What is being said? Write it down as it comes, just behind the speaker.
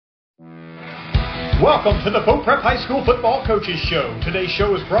Welcome to the Pope Prep High School Football Coaches Show. Today's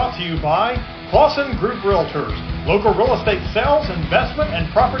show is brought to you by Clausen Group Realtors, local real estate sales, investment, and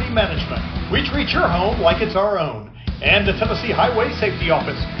property management. We treat your home like it's our own. And the Tennessee Highway Safety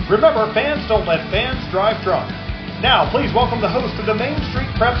Office. Remember, fans don't let fans drive drunk. Now, please welcome the host of the Main Street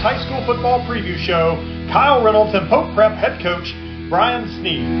Preps High School Football Preview Show, Kyle Reynolds, and Pope Prep head coach Brian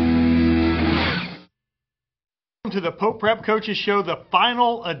Sneed. To the Pope Prep Coaches Show, the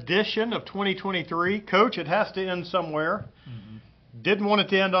final edition of 2023. Coach, it has to end somewhere. Didn't want it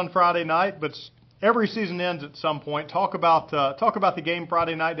to end on Friday night, but every season ends at some point. Talk about the game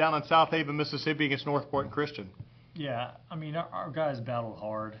Friday night down in South Haven, Mississippi against North Point Christian. Yeah, I mean our guys battled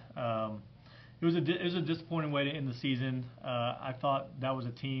hard. It was a disappointing way to end the season. I thought that was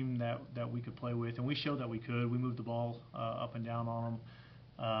a team that we could play with, and we showed that we could. We moved the ball up and down on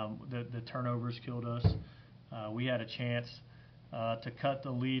them. The turnovers killed us. We had a chance to cut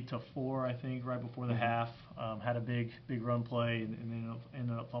the lead to 4, I think, right before the half. Had a big run play and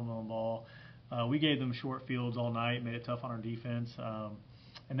ended up fumbling the ball. We gave them short fields all night, made it tough on our defense.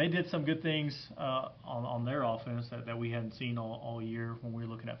 And they did some good things on their offense that we hadn't seen all year when we were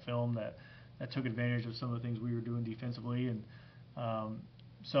looking at film that took advantage of some of the things we were doing defensively. And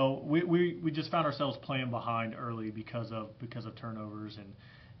so we just found ourselves playing behind early because of turnovers,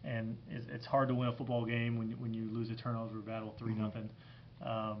 and it's hard to win a football game when you lose a turnover battle 3-0.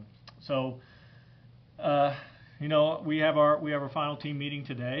 So we have our final team meeting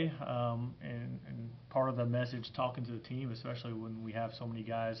today, and part of the message talking to the team, especially when we have so many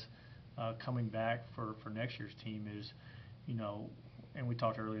guys coming back for next year's team, is and we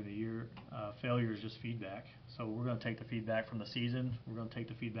talked earlier in the year, failure is just feedback. So we're going to take the feedback from the season, we're going to take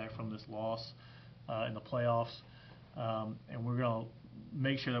the feedback from this loss in the playoffs, and we're going to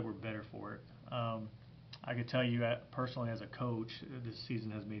make sure that we're better for it. I could tell you personally as a coach, this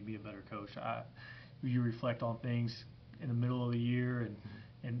season has made me a better coach. You reflect on things in the middle of the year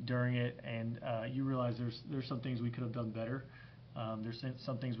and during it, and you realize there's some things we could have done better. There's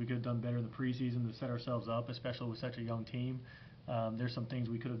some things we could have done better in the preseason to set ourselves up, especially with such a young team. There's some things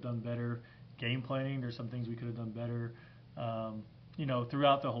we could have done better game planning. There's some things we could have done better,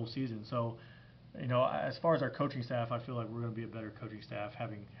 throughout the whole season. So, as far as our coaching staff, I feel like we're going to be a better coaching staff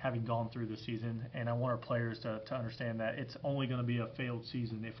having gone through this season. And I want our players to understand that it's only going to be a failed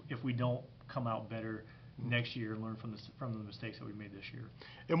season if we don't come out better next year and learn from the mistakes that we made this year.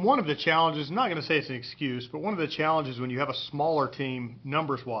 And one of the challenges, I'm not going to say it's an excuse, but one of the challenges when you have a smaller team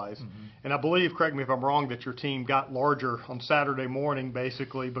numbers-wise, and I believe, correct me if I'm wrong, that your team got larger on Saturday morning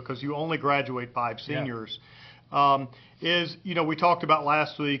basically because you only graduate 5 seniors. Yeah. We talked about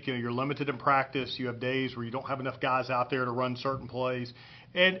last week, you're limited in practice. You have days where you don't have enough guys out there to run certain plays.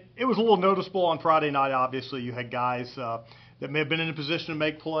 And it was a little noticeable on Friday night, obviously. You had guys that may have been in a position to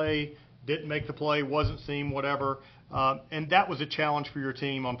make play, didn't make the play, wasn't seen, whatever. And that was a challenge for your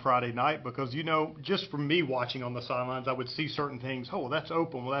team on Friday night because, just from me watching on the sidelines, I would see certain things. Oh, well, that's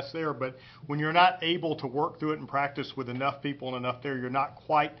open. Well, that's there. But when you're not able to work through it in practice with enough people and enough there, you're not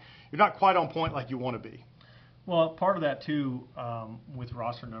quite on point like you want to be. Well, part of that, too, with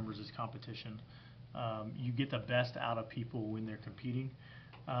roster numbers is competition. You get the best out of people when they're competing.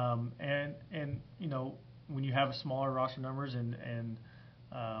 And when you have smaller roster numbers and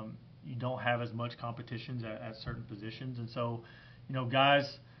you don't have as much competition at certain positions. And so,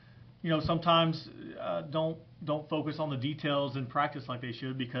 guys, sometimes don't focus on the details in practice like they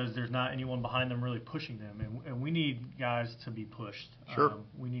should because there's not anyone behind them really pushing them. And we need guys to be pushed. Sure.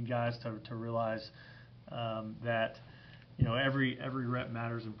 We need guys to realize that every rep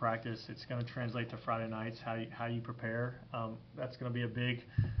matters in practice. It's going to translate to Friday nights, how you prepare. That's going to be a big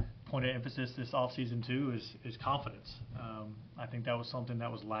point of emphasis this offseason too is confidence. I think that was something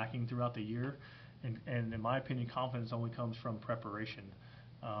that was lacking throughout the year, and in my opinion, confidence only comes from preparation.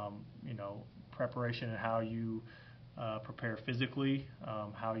 Preparation and how you prepare physically,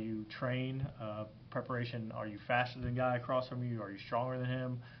 how you train. Preparation: are you faster than the guy across from you? Are you stronger than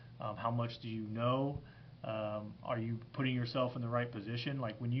him? How much do you know? Are you putting yourself in the right position?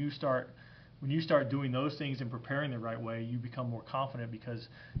 Like when you start doing those things and preparing the right way, you become more confident because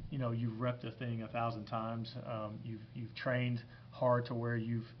you've repped the thing 1,000 times. You've trained hard to where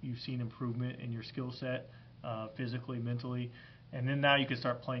you've seen improvement in your skill set, physically, mentally, and then now you can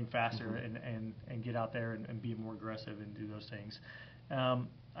start playing faster and get out there and be more aggressive and do those things.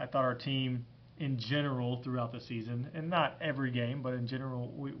 I thought our team in general throughout the season, and not every game, but in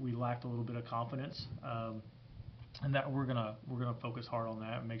general, we lacked a little bit of confidence, and that we're gonna focus hard on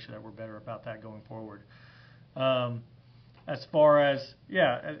that and make sure that we're better about that going forward. As far as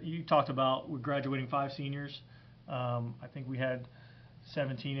you talked about, we're graduating 5 seniors. I think we had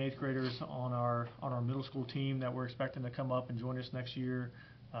 17 eighth graders on our middle school team that we're expecting to come up and join us next year.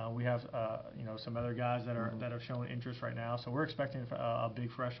 We have some other guys that are showing interest right now. So we're expecting a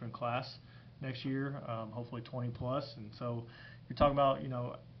big freshman class next year, hopefully 20 plus. And so you're talking about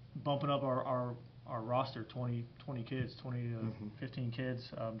bumping up our roster 20 kids, 20 to 15 kids,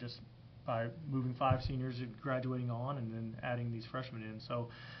 just by moving 5 seniors graduating on and then adding these freshmen in. So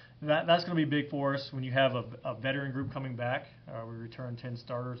that's going to be big for us when you have a veteran group coming back. We return 10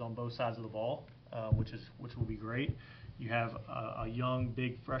 starters on both sides of the ball, which will be great. You have a young,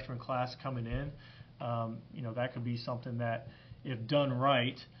 big freshman class coming in. That could be something that, if done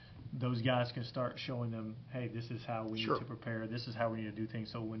right, those guys can start showing them, hey, this is how we need to prepare. This is how we need to do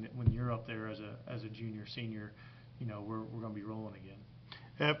things. So when you're up there as a junior, senior, we're going to be rolling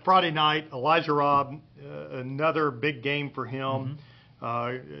again. Friday night, Elijah Robb, another big game for him.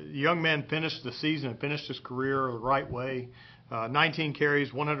 The young man finished the season and finished his career the right way. 19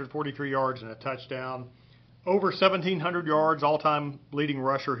 carries, 143 yards, and a touchdown. Over 1,700 yards, all-time leading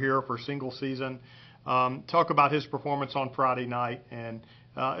rusher here for a single season. Talk about his performance on Friday night, and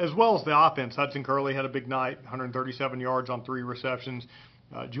as well as the offense. Hudson Curley had a big night, 137 yards on 3 receptions.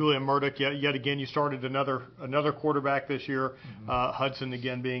 Julian Murdoch, yet again, you started another quarterback this year. Hudson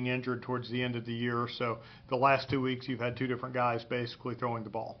again being injured towards the end of the year. So the last 2 weeks, you've had 2 different guys basically throwing the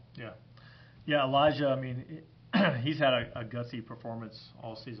ball. Yeah, Elijah. I mean, he's had a gutsy performance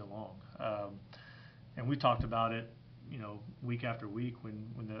all season long. And we talked about it, week after week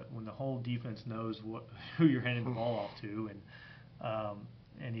when the whole defense knows who you're handing the ball off to,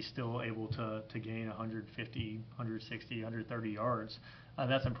 and he's still able to gain 150, 160, 130 yards.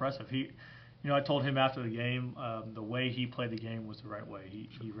 That's impressive. I told him after the game, the way he played the game was the right way.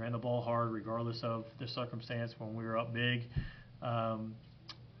 He ran the ball hard regardless of the circumstance. When we were up big,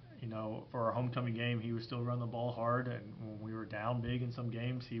 for our homecoming game, he was still running the ball hard, and when we were down big in some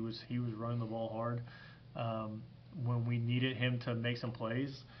games, he was running the ball hard. When we needed him to make some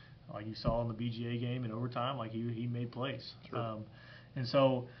plays, like you saw in the BGA game in overtime, like he made plays. And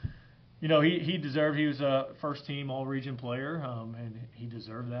so, he deserved. He was a first-team All-Region player, and he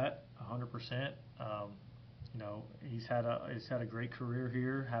deserved that 100%. He's had a great career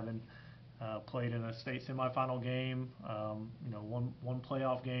here, having played in a state semifinal game, won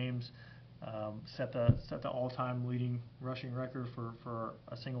playoff games, set the all-time leading rushing record for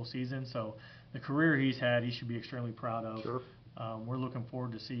a single season. So the career he's had, he should be extremely proud of. We're looking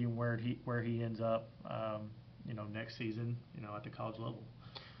forward to seeing where he ends up, next season, at the college level.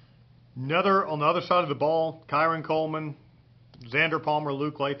 Another on the other side of the ball, Kyron Coleman, Xander Palmer,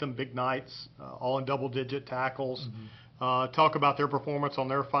 Luke Latham, big nights, all in double-digit tackles. Talk about their performance on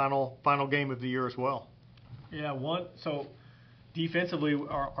their final game of the year as well. Yeah, so defensively,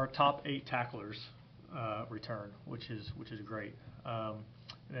 our top 8 tacklers return, which is great.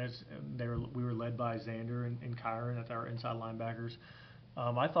 We were led by Xander and Kyron at our inside linebackers.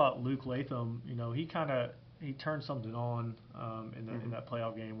 I thought Luke Latham, he turned something on in that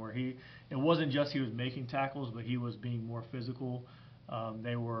playoff game where it wasn't just he was making tackles, but he was being more physical.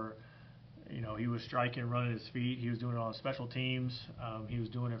 He was striking, running his feet. He was doing it on special teams. He was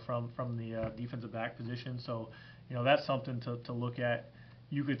doing it from the defensive back position. So, that's something to look at.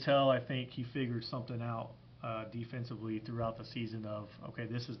 You could tell, I think, he figured something out defensively throughout the season of, okay,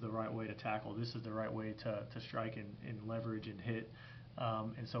 this is the right way to tackle. This is the right way to strike and leverage and hit.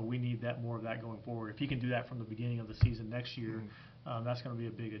 And so we need more of that going forward. If he can do that from the beginning of the season next year, that's going to be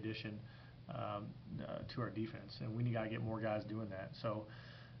a big addition to our defense. And we got to get more guys doing that. So,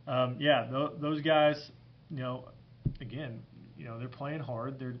 those guys, again, they're playing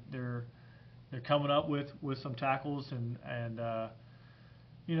hard. They're coming up with some tackles, and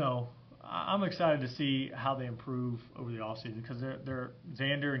I'm excited to see how they improve over the offseason because they're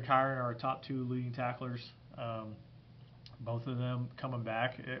Xander and Kyron are our top 2 leading tacklers. Both of them coming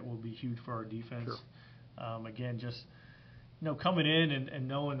back, it will be huge for our defense. Again, just coming in and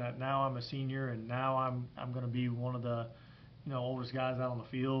knowing that now I'm a senior and now I'm going to be one of the oldest guys out on the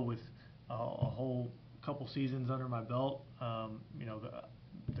field with a whole couple seasons under my belt.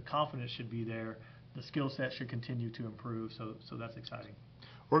 The confidence should be there. The skill set should continue to improve. So that's exciting.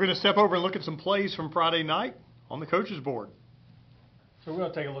 We're going to step over and look at some plays from Friday night on the coaches board. So we're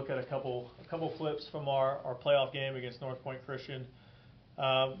going to take a look at a couple flips from our playoff game against North Point Christian.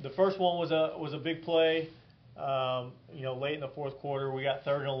 The first one was a big play. Late in the fourth quarter, we got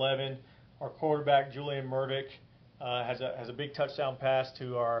 3rd and 11. Our quarterback Julian Murdoch has a big touchdown pass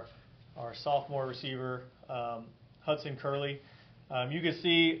to our sophomore receiver Hudson Curley. You can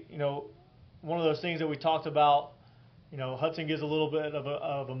see one of those things that we talked about. Hudson gives a little bit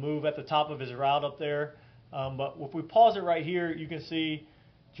of a move at the top of his route up there. But if we pause it right here, you can see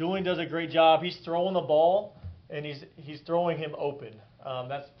Julian does a great job. He's throwing the ball, and he's throwing him open.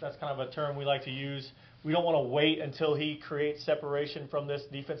 That's kind of a term we like to use. We don't want to wait until he creates separation from this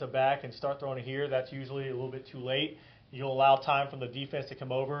defensive back and start throwing it here. That's usually a little bit too late. You'll allow time for the defense to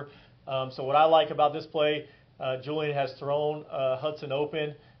come over. So what I like about this play, Julian has thrown Hudson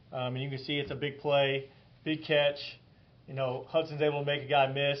open, and you can see it's a big play, big catch. Hudson's able to make a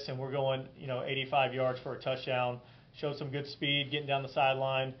guy miss, and we're going, 85 yards for a touchdown. Showed some good speed, getting down the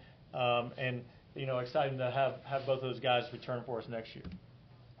sideline, and excited to have both of those guys return for us next year.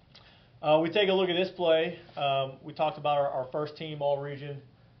 We take a look at this play. We talked about our first team all-region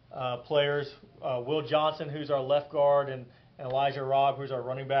players, Will Johnson, who's our left guard, and Elijah Robb, who's our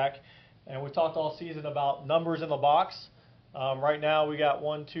running back. And we've talked all season about numbers in the box. Right now we got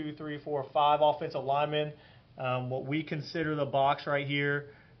 1, 2, 3, 4, 5 offensive linemen. What we consider the box right here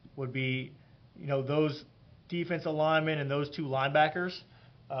would be, those defensive linemen and those 2 linebackers.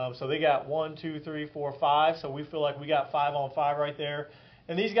 So they got 1, 2, 3, 4, 5. So we feel like we got 5 on 5 right there.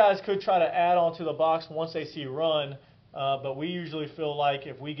 And these guys could try to add on to the box once they see run. But we usually feel like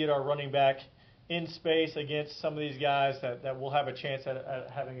if we get our running back in space against some of these guys, that we'll have a chance at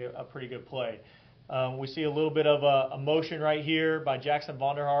having a pretty good play. We see a little bit of a motion right here by Jackson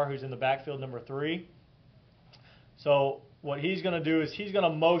Vonderhaar, who's in the backfield, number 3. So what he's going to do is he's going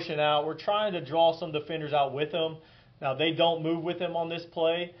to motion out. We're trying to draw some defenders out with him. Now, they don't move with him on this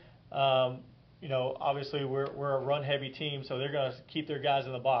play. Obviously we're a run-heavy team, so they're going to keep their guys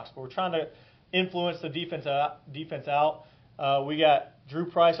in the box. But we're trying to influence the defense out. We got Drew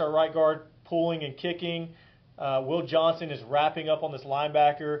Price, our right guard, pulling and kicking. Will Johnson is wrapping up on this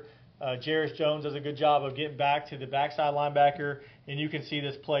linebacker. Jarris Jones does a good job of getting back to the backside linebacker, and you can see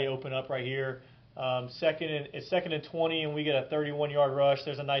this play open up right here. It's 2nd and 20, and we get a 31-yard rush.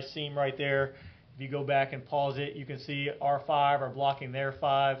 There's a nice seam right there. If you go back and pause it, you can see our 5 are blocking their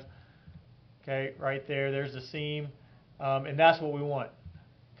 5. Okay, right there. There's the seam, and that's what we want.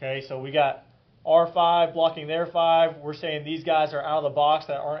 Okay, so we got our 5 blocking their 5. We're saying these guys are out of the box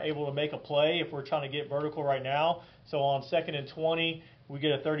that aren't able to make a play if we're trying to get vertical right now. So on 2nd and 20, we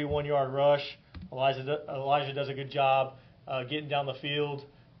get a 31-yard rush. Elijah does a good job getting down the field,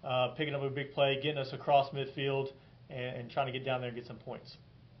 picking up a big play, getting us across midfield, and trying to get down there and get some points.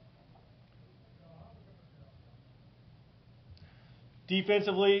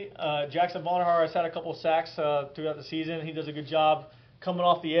 Defensively, Jackson Vonderhaar has had a couple sacks throughout the season. He does a good job coming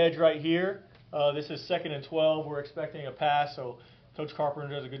off the edge right here. This is 2nd and 12. We're expecting a pass, so Coach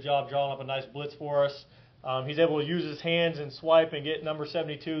Carpenter does a good job drawing up a nice blitz for us. He's able to use his hands and swipe and get number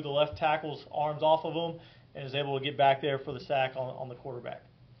 72, the left tackle's arms off of him, and is able to get back there for the sack on the quarterback.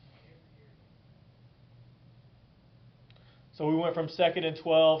 So we went from 2nd and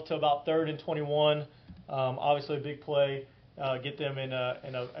 12 to about 3rd and 21. Obviously a big play. Get them in a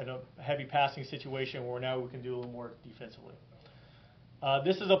heavy passing situation where now we can do a little more defensively.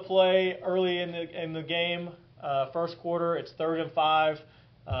 This is a play early in the game, first quarter. It's 3rd and 5,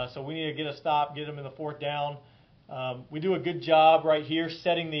 so we need to get a stop, get them in the 4th down. We do a good job right here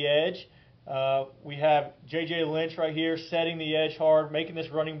setting the edge. We have J.J. Lynch right here setting the edge hard, making this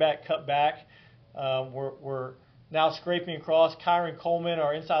running back cut back. We're now scraping across. Kyron Coleman,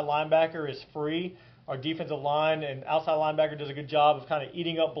 our inside linebacker, is free. Our defensive line and outside linebacker does a good job of kind of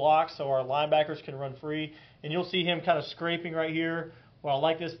eating up blocks so our linebackers can run free. And you'll see him kind of scraping right here. What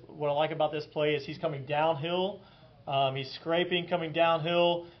I like about this play is he's coming downhill. He's scraping, coming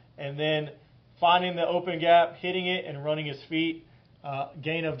downhill, and then finding the open gap, hitting it, and running his feet.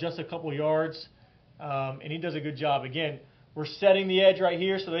 Gain of just a couple yards. And he does a good job. Again, we're setting the edge right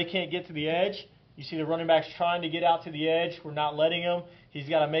here so they can't get to the edge. You see the running back's trying to get out to the edge. We're not letting him. He's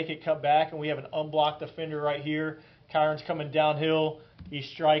got to make it cut back, and we have an unblocked defender right here. Kyron's coming downhill. He's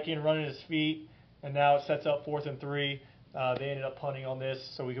striking, running his feet, and now it sets up 4th and 3. They ended up punting on this,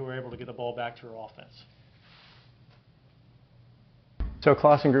 so we were able to get the ball back to our offense. So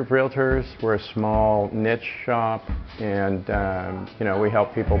Clausen Group Realtors, we're a small niche shop, and we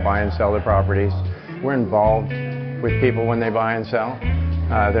help people buy and sell their properties. We're involved with people when they buy and sell.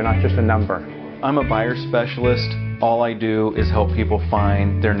 They're not just a number. I'm a buyer specialist. All I do is help people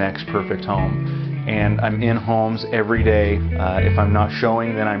find their next perfect home. And I'm in homes every day. If I'm not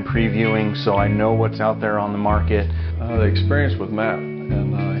showing, then I'm previewing, so I know what's out there on the market. The experience with Matt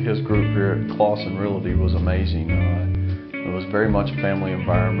and his group here at Clausen Realty was amazing. It was very much a family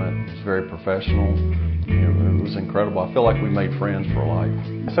environment. It was very professional. It was incredible. I feel like we made friends for life.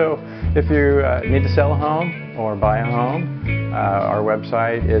 So if you need to sell a home or buy a home, our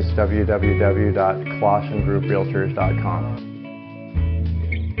website is www.clausengrouprealtors.com.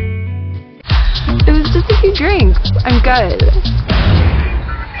 It was just a few drinks. I'm good.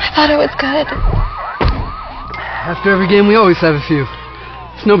 I thought it was good. After every game, we always have a few.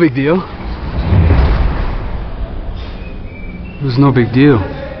 It's no big deal. It was no big deal.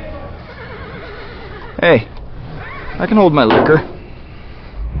 Hey, I can hold my liquor.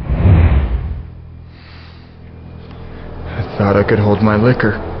 I thought I could hold my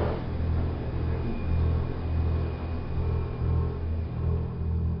liquor.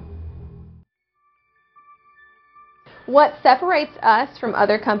 What separates us from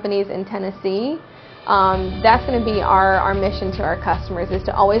other companies in Tennessee, that's going to be our mission to our customers, is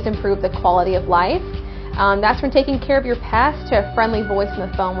to always improve the quality of life. That's from taking care of your pets to a friendly voice on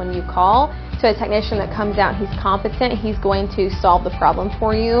the phone when you call, to a technician that comes out, he's competent, he's going to solve the problem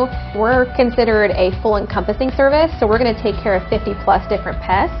for you. We're considered a full encompassing service, so we're going to take care of 50 plus different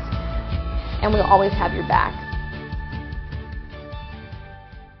pests, and we'll always have your back.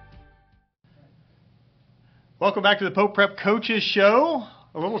 Welcome back to the Pope Prep Coaches Show.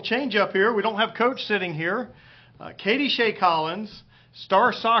 A little change up here. We don't have Coach sitting here. Katie Shea Collins,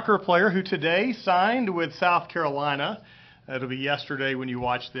 star soccer player who today signed with South Carolina. It'll be yesterday when you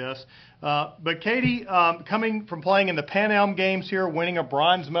watch this. But Katie, coming from playing in the Pan Am Games here, winning a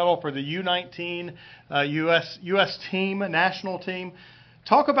bronze medal for the U19 U.S. team, national team.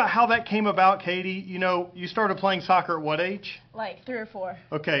 Talk about how that came about, Katie. You know, you started playing soccer at what age? Like 3 or 4.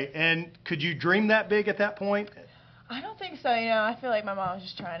 Okay, and could you dream that big at that point? I don't think so. I feel like my mom was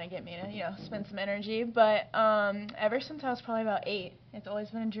just trying to get me to, spend some energy. But ever since I was probably about 8, it's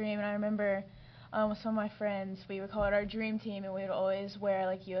always been a dream. And I remember with some of my friends, we would call it our dream team, and we would always wear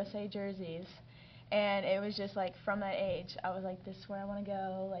like USA jerseys. And it was just like from that age, I was like, this is where I want to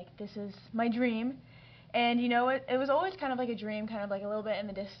go. Like, this is my dream. And it was always kind of like a dream, kind of like a little bit in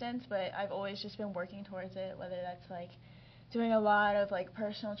the distance, but I've always just been working towards it, whether that's like doing a lot of like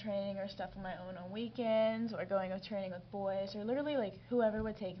personal training or stuff on my own on weekends, or going with training with boys, or literally like whoever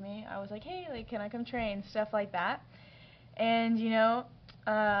would take me. I was like, hey, like, can I come train? Stuff like that. And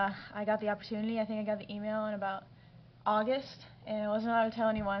I got the opportunity. I think I got the email in about August, and I wasn't allowed to tell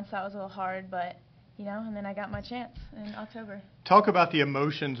anyone, so that was a little hard, but and then I got my chance in October. Talk about the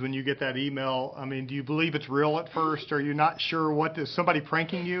emotions when you get that email. I mean, do you believe it's real at first? Are you not sure what is somebody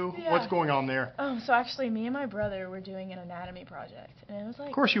pranking you? Yeah. What's going on there? So actually, me and my brother were doing an anatomy project, and it was like,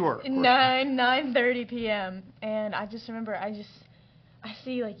 of course you were. 9:30 p.m. And I just remember I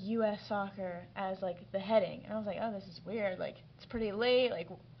see like U.S. soccer as like the heading, and I was like, oh, this is weird. Like, it's pretty late. Like,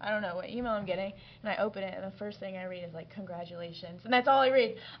 I don't know what email I'm getting. And I open it, and the first thing I read is like, congratulations. And that's all I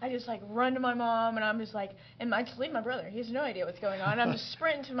read. I just like run to my mom, and I'm just like, and I just leave my brother. He has no idea what's going on. And I'm just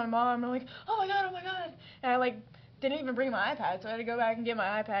sprinting to my mom, and I'm like, oh my god. And I like didn't even bring my iPad, so I had to go back and get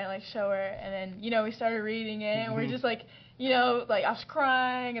my iPad and like show her. And then we started reading it, and we're just like, like I was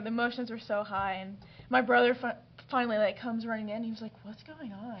crying, and the emotions were so high. And my brother finally like comes running in. He was like, what's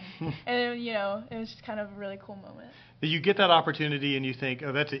going on? And it was just kind of a really cool moment. You get that opportunity and you think,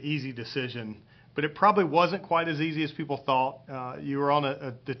 oh, that's an easy decision, but it probably wasn't quite as easy as people thought. You were on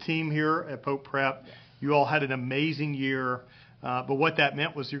the team here at Pope Prep. Yes. You all had an amazing year, but what that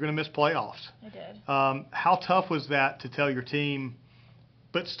meant was you're going to miss playoffs. I did. How tough was that to tell your team,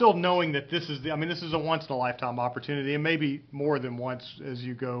 but still knowing that this is a once in a lifetime opportunity, and maybe more than once as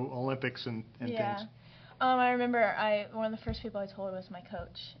you go Olympics and yeah. things? I remember one of the first people I told was my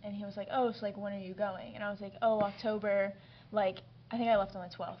coach, and he was like, oh, so like when are you going? And I was like, oh, October, like I think I left on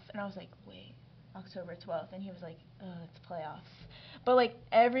the 12th. And I was like, wait, October 12th? And he was like, oh, it's playoffs. But like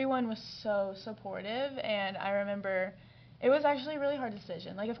everyone was so supportive, and I remember it was actually a really hard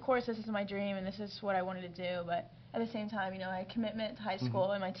decision. Like, of course, this is my dream and this is what I wanted to do, but at the same time, I had commitment to high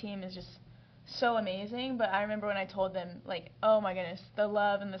school, and my team is just so amazing. But I remember when I told them, like, oh my goodness, the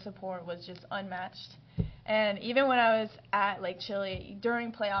love and the support was just unmatched. And even when I was at like Chile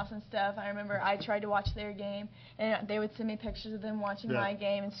during playoffs and stuff, I remember I tried to watch their game, and they would send me pictures of them watching my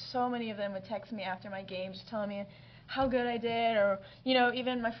game, and so many of them would text me after my game just telling me how good I did, or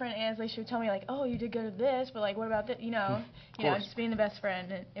even my friend Ansley, she would tell me like, oh, you did good at this, but like what about this, just being the best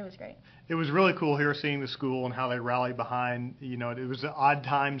friend, and it was great. It was really cool here seeing the school and how they rallied behind. It was odd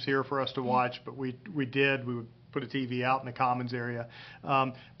times here for us to watch, but we would put a TV out in the Commons area.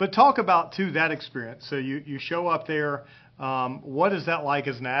 But talk about, too, that experience. So you show up there. What is that like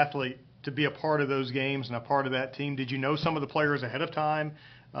as an athlete to be a part of those games and a part of that team? Did you know some of the players ahead of time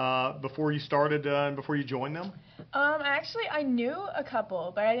before you started and before you joined them? Actually, I knew a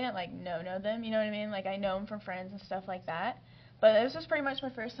couple, but I didn't like know them. You know what I mean? Like, I know them from friends and stuff like that. But this was pretty much my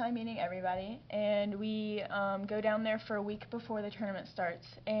first time meeting everybody, and we go down there for a week before the tournament starts,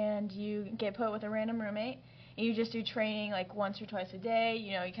 and you get put with a random roommate. and you just do training like once or twice a day.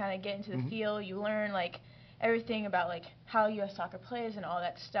 You know, you kind of get into the feel, you learn like everything about like how U.S. soccer plays and all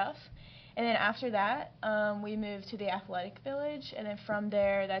that stuff. And then after that, we moved to the athletic village, and then from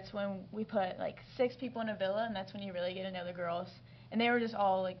there, that's when we put like 6 people in a villa, and that's when you really get to know the girls. And they were just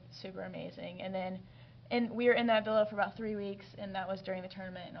all like super amazing. And we were in that villa for about 3 weeks, and that was during the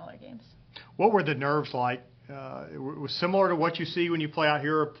tournament and all our games. What were the nerves like? It was similar to what you see when you play out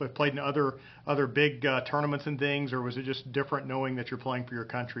here, or played in other big tournaments and things, or was it just different knowing that you're playing for your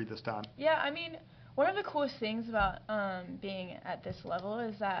country this time? Yeah, I mean, one of the coolest things about being at this level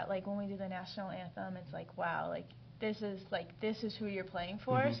is that like when we do the national anthem, it's like, wow, like this is who you're playing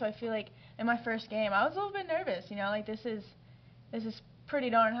for. So I feel like in my first game, I was a little bit nervous. You know, like this is pretty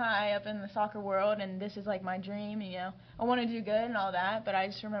darn high up in the soccer world, and this is like my dream. You know, I want to do good and all that, but I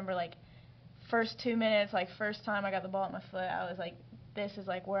just remember like first 2 minutes, like first time I got the ball at my foot, I was like, this is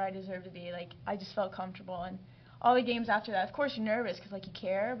like where I deserve to be. Like I just felt comfortable. And all the games after that, of course you're nervous because like you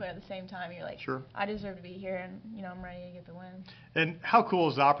care, but at the same time you're like, sure, I deserve to be here, and you know I'm ready to get the win. And how cool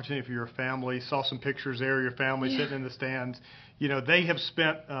is the opportunity for your family? Saw some pictures there, your family sitting in the stands. You know, they have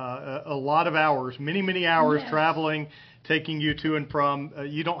spent a lot of hours, many hours traveling, taking you to and from.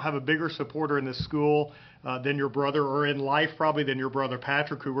 You don't have a bigger supporter in this school than your brother, or in life probably than your brother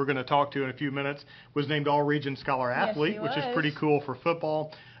Patrick, who we're going to talk to in a few minutes, was named All-Region Scholar Athlete, which is pretty cool for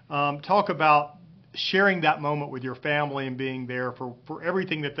football. Talk about sharing that moment with your family and being there for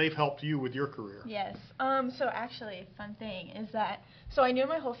everything that they've helped you with your career. Yes. So actually, fun thing is that, so I knew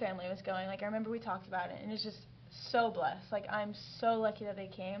my whole family was going. Like I remember we talked about it, and it's just so blessed. Like I'm so lucky that they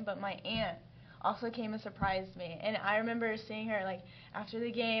came, but my aunt also came and surprised me. And I remember seeing her like after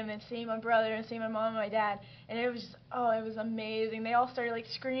the game, and seeing my brother and seeing my mom and my dad, and it was just, it was amazing. They all started like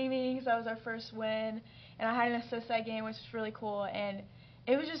screaming because that was our first win, and I had an assist that game, which was really cool. And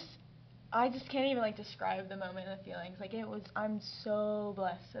it was just, I just can't even like describe the moment and the feelings. Like it was, I'm so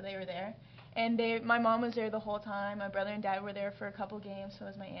blessed that they were there. And my mom was there the whole time. My brother and dad were there for a couple games, so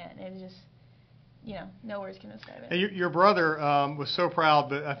was my aunt. And it was just, you know, no words can describe it. And your brother was so proud,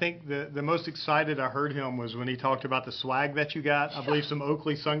 but I think the most excited I heard him was when he talked about the swag that you got. I believe some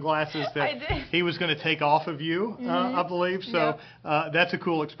Oakley sunglasses that he was going to take off of you, I believe. So that's a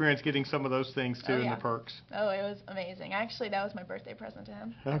cool experience, getting some of those things too, and the perks. Oh, it was amazing. Actually, that was my birthday present to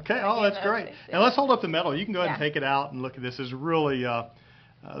him. Okay, that's great. And let's hold up the medal. You can go ahead and take it out and look at this. It's really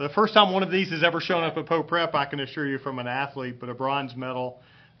the first time one of these has ever shown up at Pope Prep, I can assure you, from an athlete, but a bronze medal.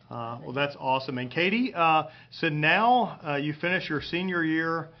 Well, that's awesome. And Katie, so now you finish your senior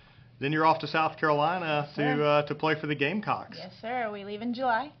year, then you're off to South Carolina to play for the Gamecocks. Yes, sir. We leave in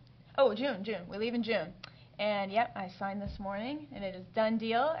July. Oh, June. We leave in June. And, yep, I signed this morning, and it is done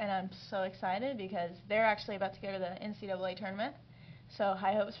deal, and I'm so excited because they're actually about to go to the NCAA tournament. So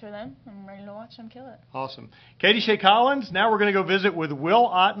high hopes for them. I'm ready to watch them kill it. Awesome. Katie Shea Collins, now we're going to go visit with Will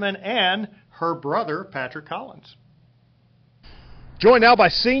Ottman and her brother, Patrick Collins. Joined now by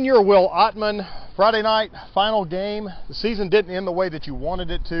senior Will Ottman. Friday night, final game. The season didn't end the way that you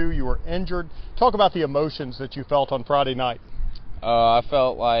wanted it to. You were injured. Talk about the emotions that you felt on Friday night. I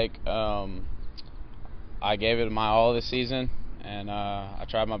felt like I gave it my all this season, and I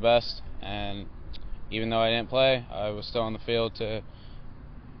tried my best. And even though I didn't play, I was still on the field to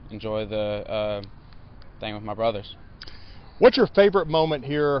enjoy the thing with my brothers. What's your favorite moment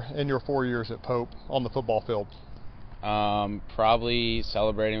here in your 4 years at Pope on the football field? Probably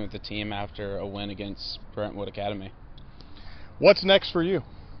celebrating with the team after a win against Brentwood Academy. What's next for you?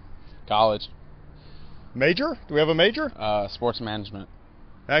 College. Major? Do we have a major? Sports management.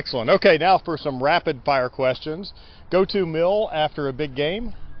 Excellent. Okay, now for some rapid fire questions. Go-to meal after a big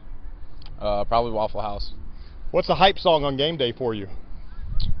game? Probably Waffle House. What's the hype song on game day for you?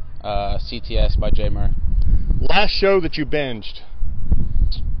 CTS by Jay Murray. Last show that you binged?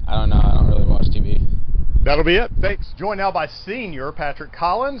 I don't know. I don't really watch TV. That'll be it. Thanks. Joined now by senior Patrick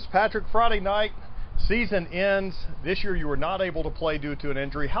Collins. Patrick, Friday night, season ends. This year you were not able to play due to an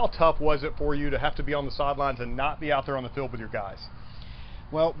injury. How tough was it for you to have to be on the sidelines and not be out there on the field with your guys?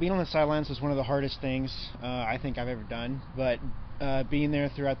 Well, being on the sidelines was one of the hardest things I think I've ever done. But being there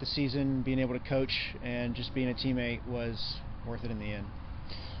throughout the season, being able to coach, and just being a teammate was worth it in the end.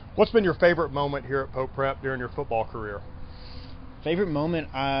 What's been your favorite moment here at Pope Prep during your football career? Favorite moment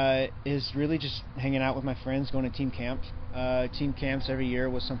is really just hanging out with my friends, going to team camp. Team camps every year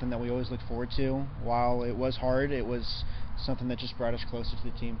was something that we always looked forward to. While it was hard, it was something that just brought us closer to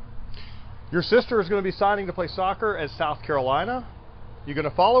the team. Your sister is going to be signing to play soccer at South Carolina. You going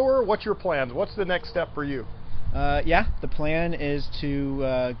to follow her? What's your plans? What's the next step for you? Yeah, the plan is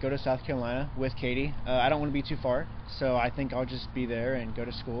to go to South Carolina with Katie. I don't want to be too far, so I think I'll just be there and go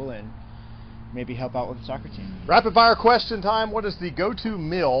to school and maybe help out with the soccer team. Rapid fire question time. What is the go-to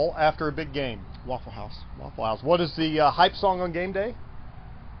meal after a big game? Waffle House. Waffle House. What is the hype song on game day?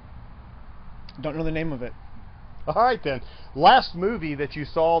 Don't know the name of it. All right then. Last movie that you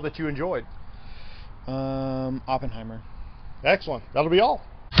saw that you enjoyed? Oppenheimer. Excellent. That'll be all.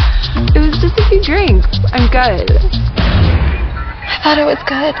 It was just a few drinks. I'm good. I thought it was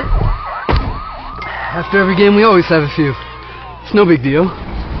good. After every game, we always have a few. It's no big deal.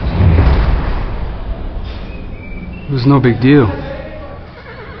 It was no big deal.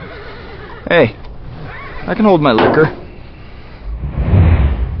 Hey, I can hold my liquor.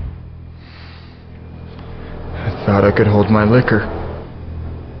 I thought I could hold my liquor.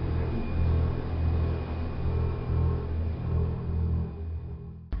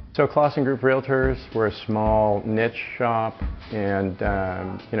 So Clausen Group Realtors, we're a small niche shop, and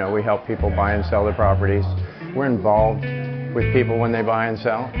you know, we help people buy and sell their properties. We're involved with people when they buy and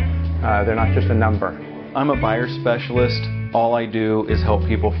sell. They're not just a number. I'm a buyer specialist. All I do is help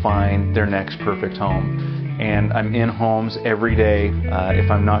people find their next perfect home. And I'm in homes every day.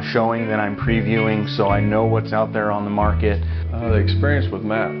 If I'm not showing, then I'm previewing, so I know what's out there on the market. The experience with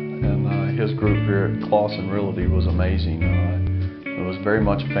Matt and his group here at Clausen Realty was amazing. It was very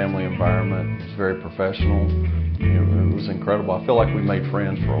much a family environment. It was very professional. It was incredible. I feel like we made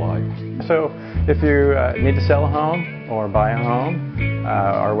friends for life. So if you need to sell a home or buy a home,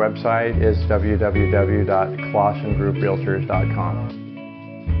 our website is www.clausengrouprealtors.com.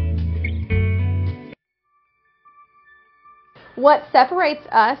 What separates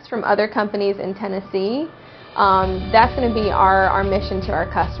us from other companies in Tennessee, that's going to be our mission to our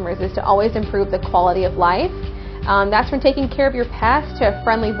customers, is to always improve the quality of life. That's from taking care of your past to a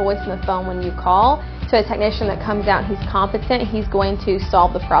friendly voice on the phone when you call, to a technician that comes out, he's competent, he's going to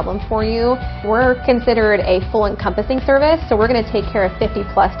solve the problem for you. We're considered a full encompassing service, so we're going to take care of 50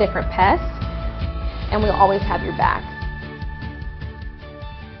 plus different pests, and we'll always have your back.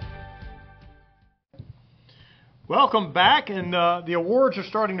 Welcome back, and the awards are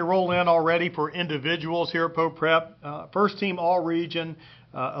starting to roll in already for individuals here at Pope Prep. First team All-Region,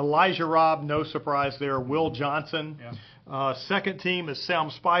 Elijah Robb, no surprise there, Will Johnson. Yeah. Second team is Sam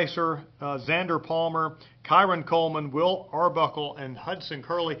Spicer, Xander Palmer, Kyron Coleman, Will Arbuckle, and Hudson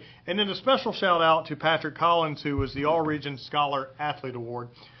Curley. And then a special shout out to Patrick Collins, who was the All-Region Scholar Athlete Award.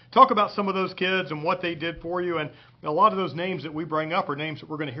 Talk about some of those kids and what they did for you, and a lot of those names that we bring up are names that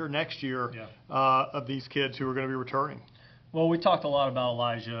we're going to hear next year. Yeah. Of these kids who are going to be returning. Well, we talked a lot about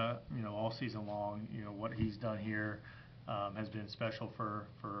Elijah, all season long. What he's done here has been special for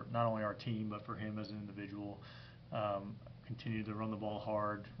not only our team but for him as an individual. Continued to run the ball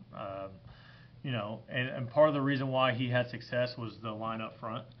hard, and part of the reason why he had success was the line up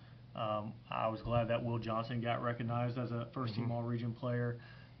front. I was glad that Will Johnson got recognized as a first-team All-Region player.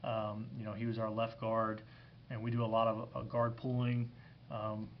 He was our left guard, and we do a lot of guard pulling,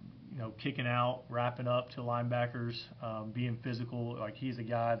 kicking out, wrapping up to linebackers, being physical. Like, he's a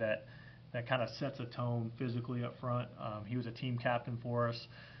guy that kind of sets a tone physically up front. He was a team captain for us,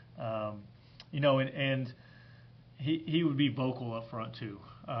 and he would be vocal up front too,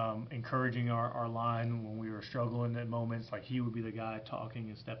 encouraging our line when we were struggling at moments. Like, he would be the guy talking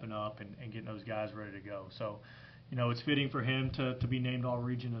and stepping up and getting those guys ready to go. So, it's fitting for him to be named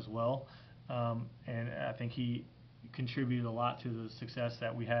All-Region as well. And I think he contributed a lot to the success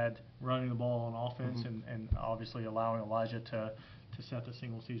that we had running the ball on offense, and obviously allowing Elijah to set the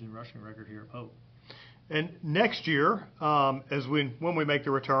single-season rushing record here at Pope. And next year, when we make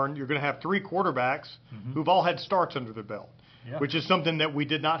the return, you're going to have three quarterbacks who've all had starts under their belt. Yeah. Which is something that we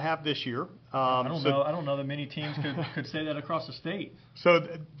did not have this year. I don't know that many teams could say that across the state. So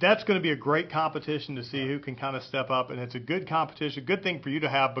that's going to be a great competition to see who can kind of step up, and it's a good competition, good thing for you to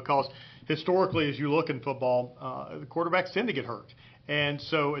have, because historically, as you look in football, the quarterbacks tend to get hurt, and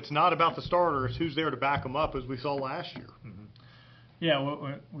so it's not about the starters, who's there to back them up, as we saw last year. Yeah,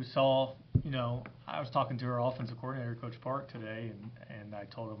 we saw. I was talking to our offensive coordinator, Coach Park, today, and I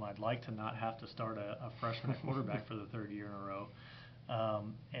told him I'd like to not have to start a freshman quarterback for the third year in a row.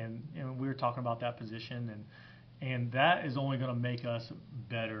 And we were talking about that position, and that is only going to make us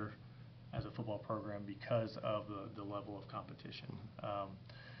better as a football program because of the level of competition.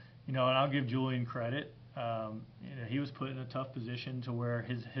 And I'll give Julian credit. He was put in a tough position to where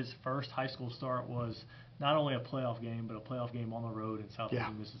his first high school start was not only a playoff game, but a playoff game on the road in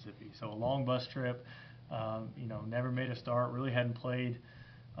southeastern Mississippi. So a long bus trip, never made a start, really hadn't played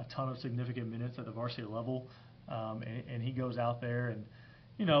a ton of significant minutes at the varsity level. And he goes out there, and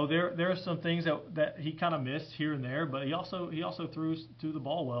there are some things that he kind of missed here and there, but he also threw the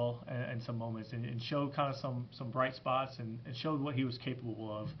ball well in some moments, and showed kind of some bright spots, and showed what he was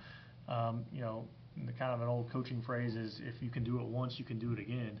capable of. You know, the kind of an old coaching phrase is, if you can do it once, you can do it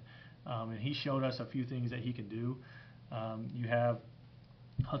again. And he showed us a few things that he can do. You have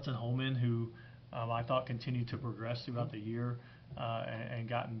Hudson Holman, who I thought continued to progress throughout the year and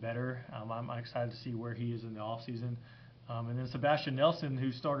gotten better. I'm excited to see where he is in the offseason. And then Sebastian Nelson,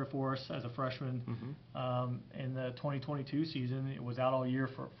 who started for us as a freshman in the 2022 season, was out all year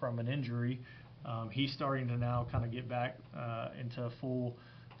from an injury. He's starting to now kind of get back into full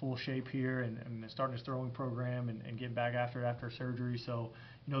shape here and starting his throwing program and get back after surgery. So,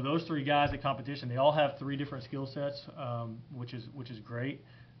 you know, those three guys at competition, they all have three different skill sets, which is great.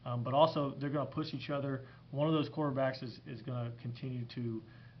 But also they're going to push each other. One of those quarterbacks is going to continue to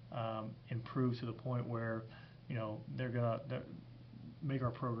improve to the point where, you know, they're going to make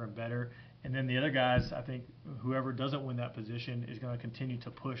our program better. And then the other guys, I think whoever doesn't win that position is going to continue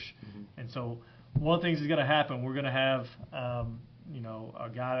to push. And so one of the things is going to happen, we're going to have you know, a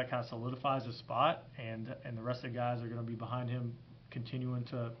guy that kind of solidifies his spot, and the rest of the guys are going to be behind him continuing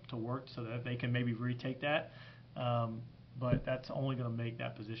to work so that they can maybe retake that. But that's only going to make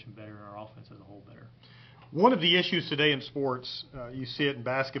that position better and our offense as a whole better. One of the issues today in sports, you see it in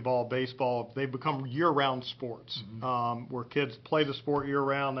basketball, baseball, they've become year-round sports, where kids play the sport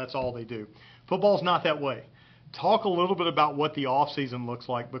year-round, that's all they do. Football's not that way. Talk a little bit about what the off-season looks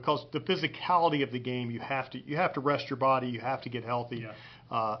like, because the physicality of the game, you have to rest your body, you have to get healthy.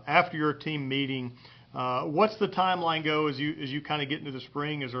 Yeah. After your team meeting, what's the timeline go as you kind of get into the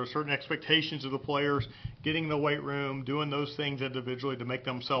spring? Is there certain expectations of the players getting in the weight room, doing those things individually to make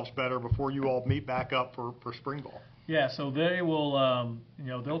themselves better before you all meet back up for spring ball? Yeah, so they will, you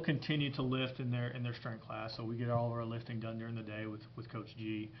know, they'll continue to lift in their strength class. So we get all of our lifting done during the day with Coach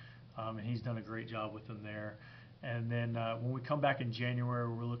G, and he's done a great job with them there. And then when we come back in January,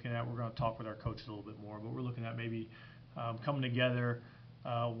 we're going to talk with our coaches a little bit more, but we're looking at maybe coming together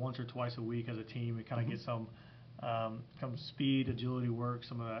once or twice a week as a team and kind of get some speed, agility work,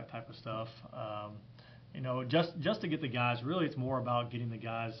 some of that type of stuff. You know, just to get the guys, really it's more about getting the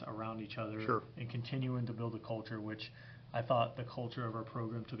guys around each other and continuing to build a culture, which I thought the culture of our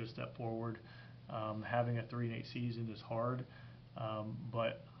program took a step forward. Having a 3-8 season is hard,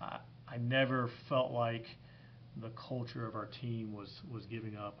 but I never felt like the culture of our team was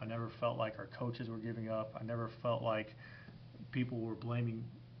giving up. I never felt like our coaches were giving up. I never felt like people were blaming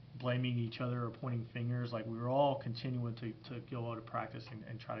each other or pointing fingers. Like, we were all continuing to go out to practice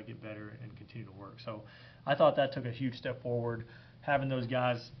and try to get better and continue to work. So I thought that took a huge step forward, having those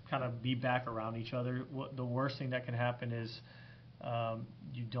guys kind of be back around each other. The worst thing that can happen is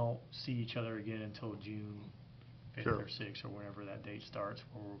you don't see each other again until June 5th or 6th or whenever that date starts,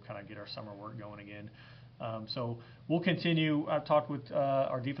 where we'll kind of get our summer work going again. So we'll continue. I've talked with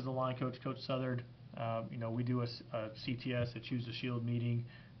our defensive line coach, Coach Southard. You know, we do a CTS, a Choose the Shield meeting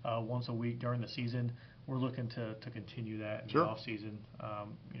once a week during the season. We're looking to continue that in the off season.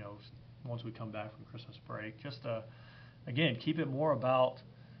 You know, once we come back from Christmas break, just again keep it more about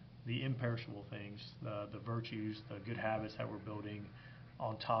the imperishable things, the virtues, the good habits that we're building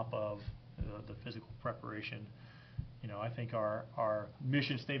on top of the physical preparation. You know, I think our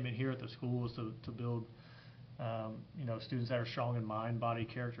mission statement here at the school is to build you know, students that are strong in mind, body,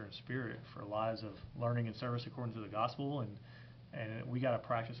 character, and spirit for lives of learning and service according to the gospel, and we got to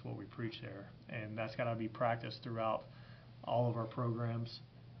practice what we preach there, and that's got to be practiced throughout all of our programs,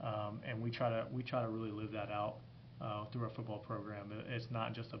 and we try to really live that out through our football program. It's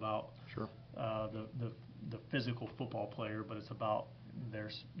not just about the physical football player, but it's about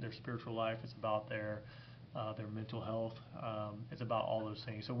their spiritual life. It's about their mental health. It's about all those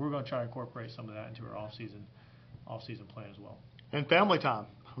things. So we're going to try to incorporate some of that into our off-season plan as well. And family time.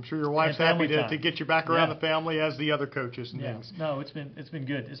 I'm sure your wife's happy to get you back around the family as the other coaches and things. No, it's been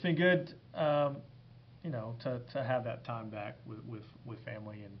good. It's been good, you know, to have that time back with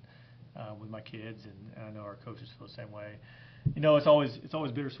family and with my kids, and I know our coaches feel the same way. You know, it's always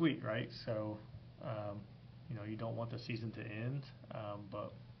bittersweet, right? So, you know, you don't want the season to end,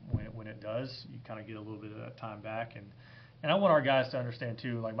 but when it does, you kind of get a little bit of that time back, and I want our guys to understand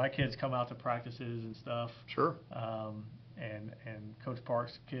too. Like, my kids come out to practices and stuff. And Coach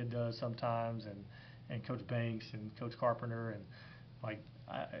Park's kid does sometimes, and Coach Banks and Coach Carpenter, and like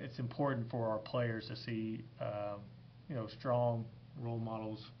it's important for our players to see you know, strong role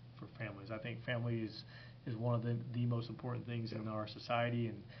models for families. I think family is one of the most important things in our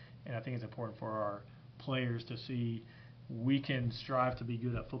society, and I think it's important for our players to see we can strive to be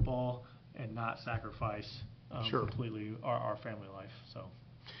good at football and not sacrifice completely our family life. So,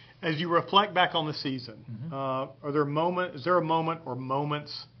 as you reflect back on the season, is there a moment or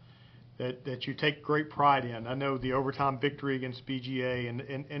moments that you take great pride in. I know the overtime victory against BGA,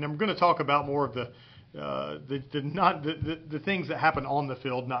 and I'm going to talk about more of the things that happen on the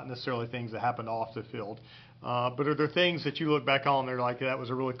field, not necessarily things that happen off the field. But are there things that you look back on there like that was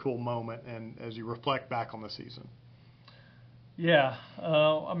a really cool moment, and as you reflect back on the season? Yeah,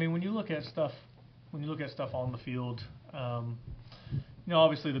 I mean, when you look at stuff on the field,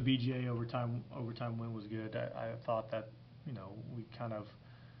 obviously the BGA overtime win was good. I thought that, we kind of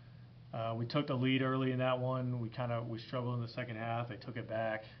we took the lead early in that one. We struggled in the second half. They took it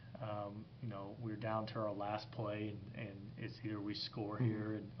back. We were down to our last play, and it's either we score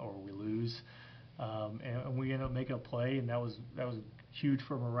here or we lose. And we ended up making a play, and that was huge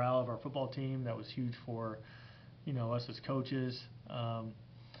for morale of our football team. That was huge for us as coaches.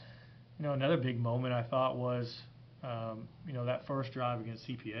 Another big moment I thought was that first drive against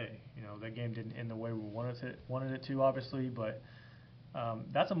CPA. That game didn't end the way we wanted it to, obviously, but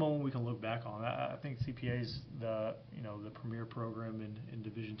that's a moment we can look back on. I think CPA is the premier program in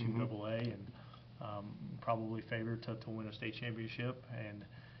Division II AA, and probably favored to win a state championship. And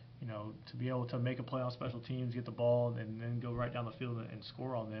to be able to make a play on special teams, get the ball, and then go right down the field and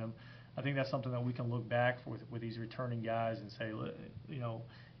score on them, I think that's something that we can look back with these returning guys and say,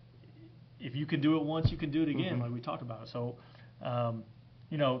 if you can do it once, you can do it again, like we talked about. So,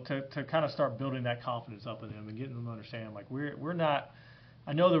 to kind of start building that confidence up in them and getting them to understand, like we're not.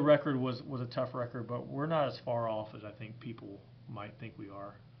 I know the record was a tough record, but we're not as far off as I think people might think we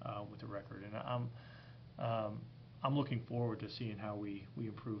are with the record. And I'm looking forward to seeing how we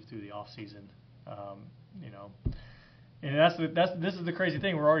improve through the off season. And this is the crazy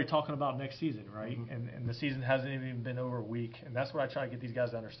thing. We're already talking about next season, right? And the season hasn't even been over a week. And that's what I try to get these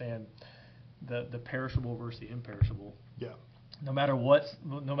guys to understand: the perishable versus the imperishable. Yeah. No matter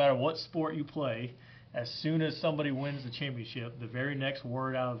what sport you play, as soon as somebody wins the championship, the very next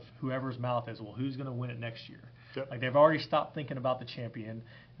word out of whoever's mouth is, well, who's going to win it next year? Yep. Like they've already stopped thinking about the champion. And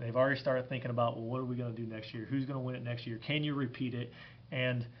they've already started thinking about, well, what are we going to do next year? Who's going to win it next year? Can you repeat it?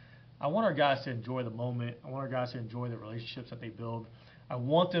 And I want our guys to enjoy the moment. I want our guys to enjoy the relationships that they build. I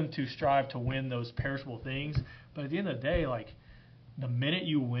want them to strive to win those perishable things. But at the end of the day, like the minute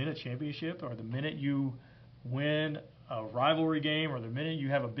you win a championship, or the minute you win a rivalry game, or the minute you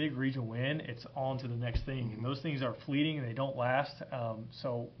have a big region win, it's on to the next thing. And those things are fleeting and they don't last.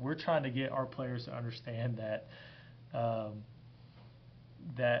 So we're trying to get our players to understand that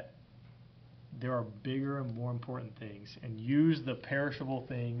that there are bigger and more important things, and use the perishable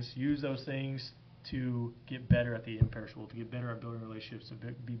things, use those things to get better at the imperishable, to get better at building relationships, to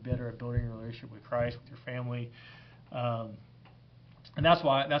be better at building a relationship with Christ, with your family. And that's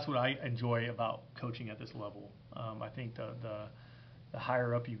what I enjoy about coaching at this level. I think the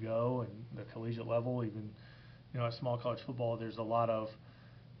higher up you go, and the collegiate level, even at small college football, there's a lot of,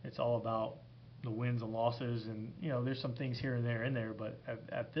 it's all about the wins and losses, and there's some things here and there in there, but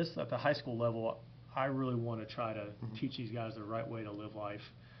at the high school level, I really want to try to teach these guys the right way to live life,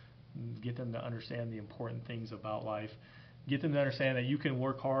 get them to understand the important things about life, get them to understand that you can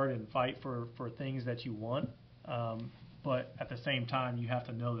work hard and fight for things that you want, but at the same time, you have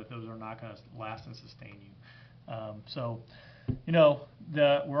to know that those are not going to last and sustain you. So,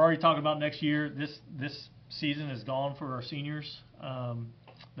 we're already talking about next year. This season is gone for our seniors.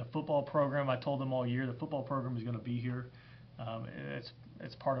 The football program, I told them all year, the football program is going to be here.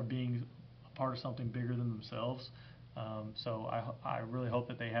 It's part of being a part of something bigger than themselves. So I really hope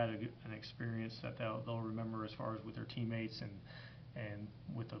that they had an experience that they'll remember as far as with their teammates and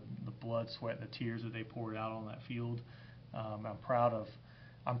with the blood, sweat, and the tears that they poured out on that field. I'm proud of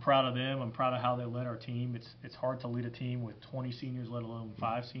them. I'm proud of how they led our team. It's hard to lead a team with 20 seniors, let alone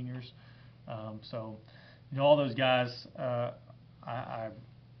 5 seniors. So all those guys, I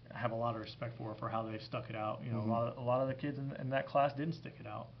have a lot of respect for how they've stuck it out. A lot of the kids in that class didn't stick it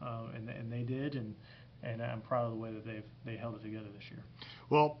out, and they did, and I'm proud of the way that they held it together this year.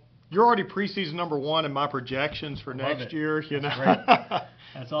 Well, you're already preseason number 1 in my projections for next year. That's great.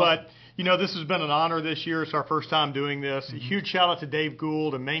 That's awesome. But this has been an honor this year. It's our first time doing this. A huge shout out to Dave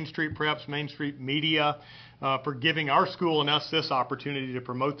Gould and Main Street Preps, Main Street Media, for giving our school and us this opportunity to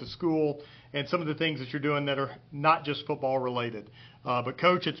promote the school and some of the things that you're doing that are not just football related. But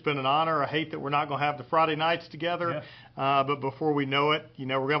Coach, it's been an honor. I hate that we're not going to have the Friday nights together. Yeah. But before we know it, we're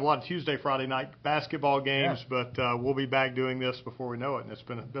going to have a lot of Tuesday, Friday night basketball games. Yeah. But we'll be back doing this before we know it. And it's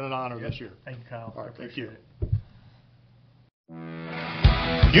been an honor this year. Thank you, Kyle. All right, thank you.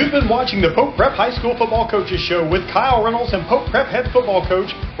 You've been watching the Pope Prep High School Football Coaches Show with Kyle Reynolds and Pope Prep head football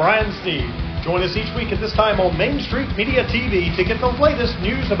coach Brian Sneed. Join us each week at this time on Main Street Media TV to get the latest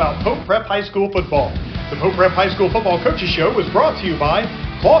news about Pope Prep High School football. The Pope Prep High School Football Coaches Show is brought to you by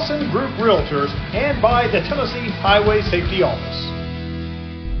Clausen Group Realtors and by the Tennessee Highway Safety Office.